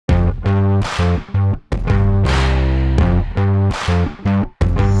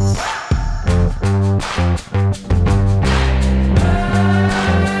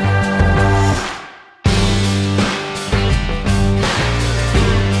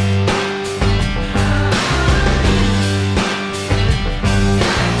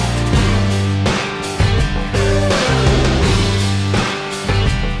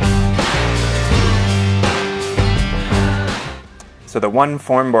So the one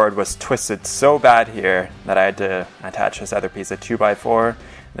form board was twisted so bad here that I had to attach this other piece of 2x4,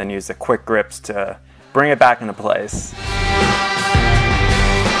 then use the quick grips to bring it back into place.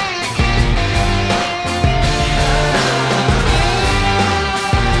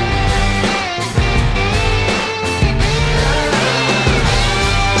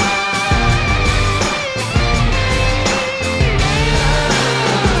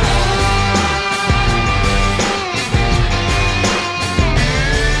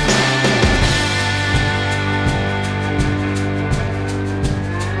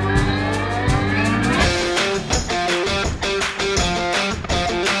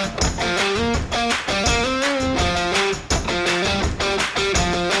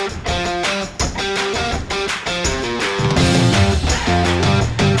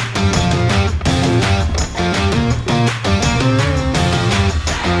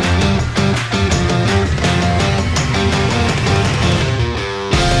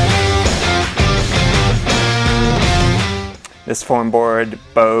 This foam board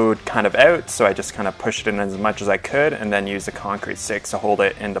bowed kind of out, so I just kind of pushed it in as much as I could and then used the concrete sticks to hold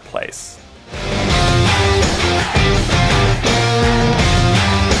it into place.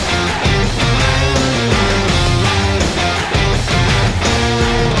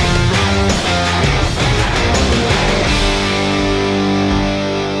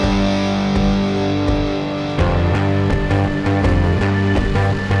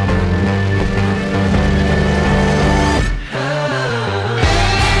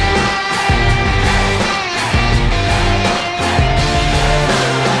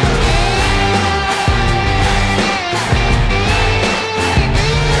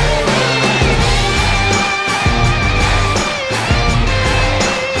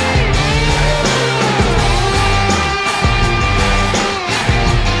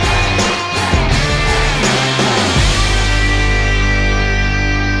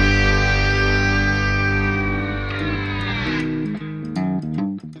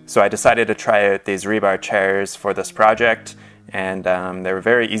 So I decided to try out these rebar chairs for this project, and they were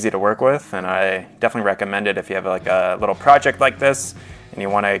very easy to work with, and I definitely recommend it if you have like a little project like this and you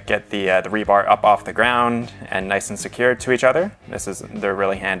want to get the rebar up off the ground and nice and secure to each other. They're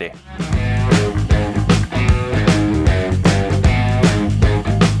really handy.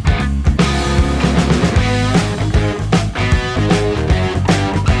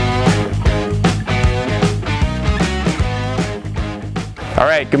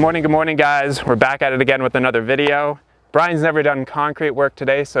 Alright, good morning guys. We're back at it again with another video. Brian's never done concrete work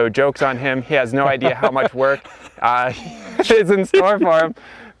today, so joke's on him. He has no idea how much work is in store for him.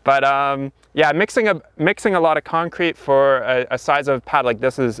 But yeah, mixing a lot of concrete for a size of pad like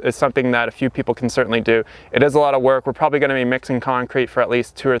this is something that a few people can certainly do. It is a lot of work. We're probably going to be mixing concrete for at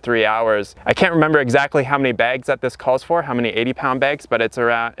least 2 or 3 hours. I can't remember exactly how many bags that this calls for, how many 80-pound bags, but it's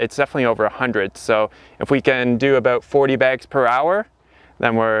definitely over 100. So if we can do about 40 bags per hour,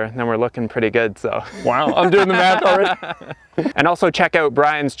 then we're looking pretty good. So wow, I'm doing the math already. And also check out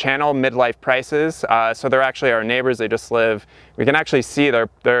Brian's channel, Midlife Prices. So they're actually our neighbors. They just live. We can actually see their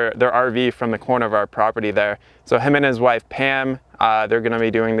RV from the corner of our property there. So him and his wife Pam, they're going to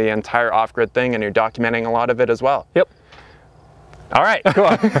be doing the entire off-grid thing, and you're documenting a lot of it as well. Yep. All right,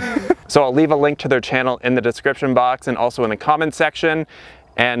 cool. So I'll leave a link to their channel in the description box and also in the comment section.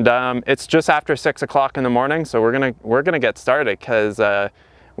 And it's just after 6 o'clock in the morning, so we're gonna get started because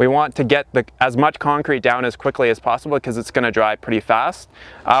we want to get as much concrete down as quickly as possible because it's gonna dry pretty fast.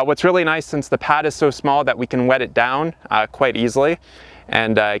 What's really nice, since the pad is so small, that we can wet it down quite easily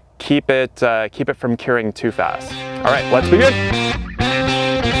and keep it from curing too fast. All right, let's begin.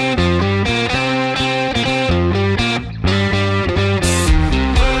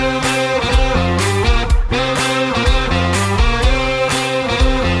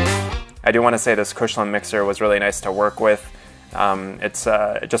 I do want to say this Cushland mixer was really nice to work with.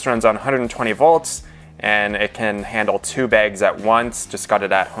 It just runs on 120 volts and it can handle 2 bags at once. Just got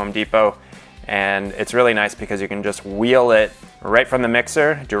it at Home Depot, and it's really nice because you can just wheel it right from the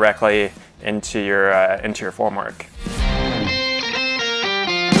mixer directly into your formwork.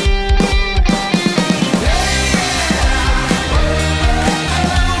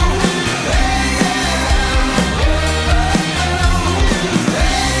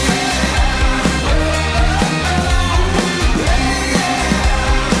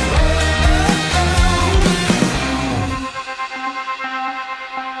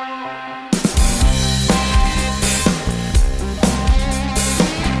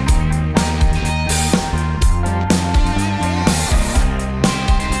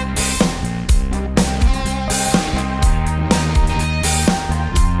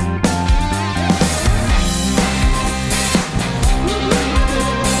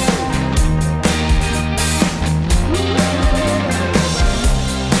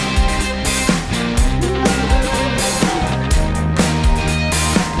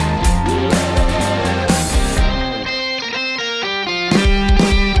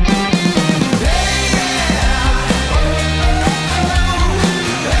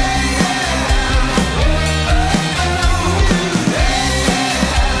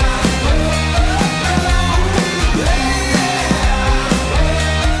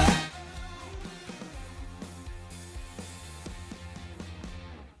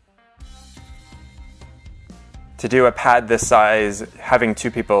 To do a pad this size, having 2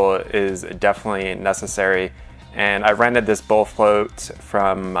 people is definitely necessary. And I rented this bowl float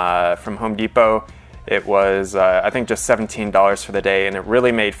from Home Depot. It was, I think, just $17 for the day, and it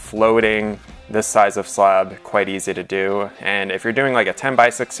really made floating this size of slab quite easy to do. And if you're doing like a 10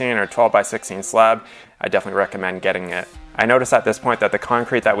 by 16 or 12 by 16 slab, I definitely recommend getting it. I noticed at this point that the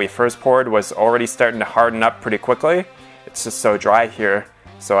concrete that we first poured was already starting to harden up pretty quickly. It's just so dry here.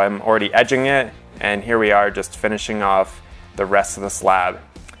 So I'm already edging it, and here we are just finishing off the rest of the slab.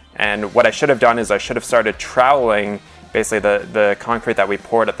 And what I should have done is I should have started troweling basically the concrete that we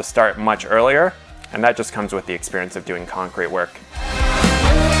poured at the start much earlier, and that just comes with the experience of doing concrete work.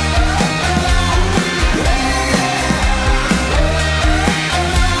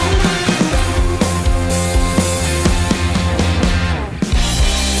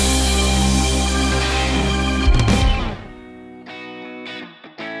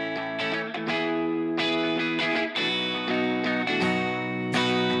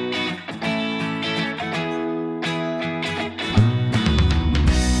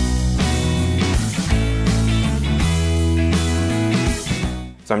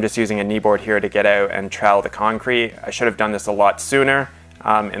 So I'm just using a knee board here to get out and trowel the concrete. I should have done this a lot sooner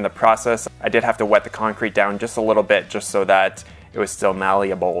in the process. I did have to wet the concrete down just a little bit just so that it was still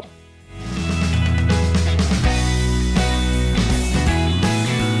malleable.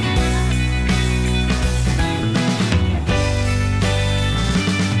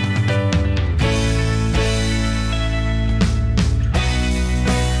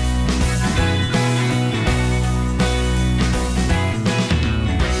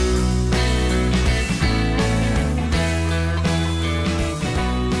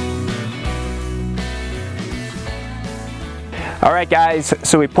 All right guys,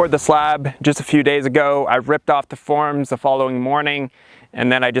 so we poured the slab just a few days ago. I ripped off the forms the following morning,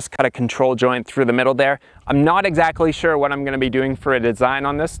 and then I just cut a control joint through the middle there. I'm not exactly sure what I'm going to be doing for a design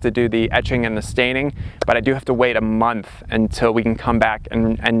on this to do the etching and the staining, but I do have to wait a month until we can come back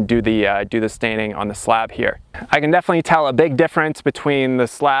and do the staining on the slab here. I can definitely tell a big difference between the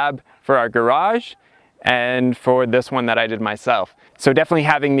slab for our garage and for this one that I did myself. So definitely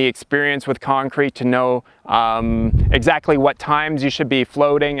having the experience with concrete to know exactly what times you should be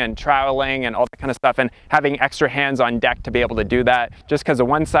floating and troweling and all that kind of stuff, and having extra hands on deck to be able to do that, just because the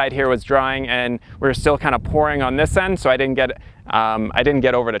one side here was drying and we were still kind of pouring on this end, so I didn't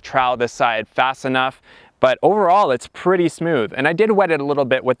get over to trowel this side fast enough. But overall it's pretty smooth, and I did wet it a little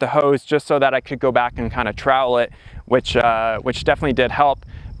bit with the hose just so that I could go back and kind of trowel it, which definitely did help.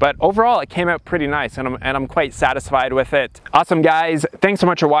 But overall, it came out pretty nice, and I'm quite satisfied with it. Awesome, guys. Thanks so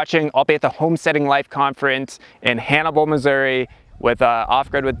much for watching. I'll be at the Homesteading Life Conference in Hannibal, Missouri with Off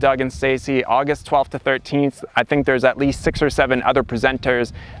Grid with Doug and Stacy, August 12th to 13th. I think there's at least 6 or 7 other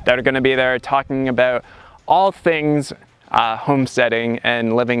presenters that are going to be there talking about all things homesteading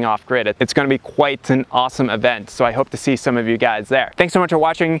and living off grid. It's going to be quite an awesome event, so I hope to see some of you guys there. Thanks so much for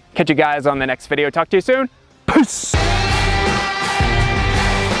watching. Catch you guys on the next video. Talk to you soon. Peace!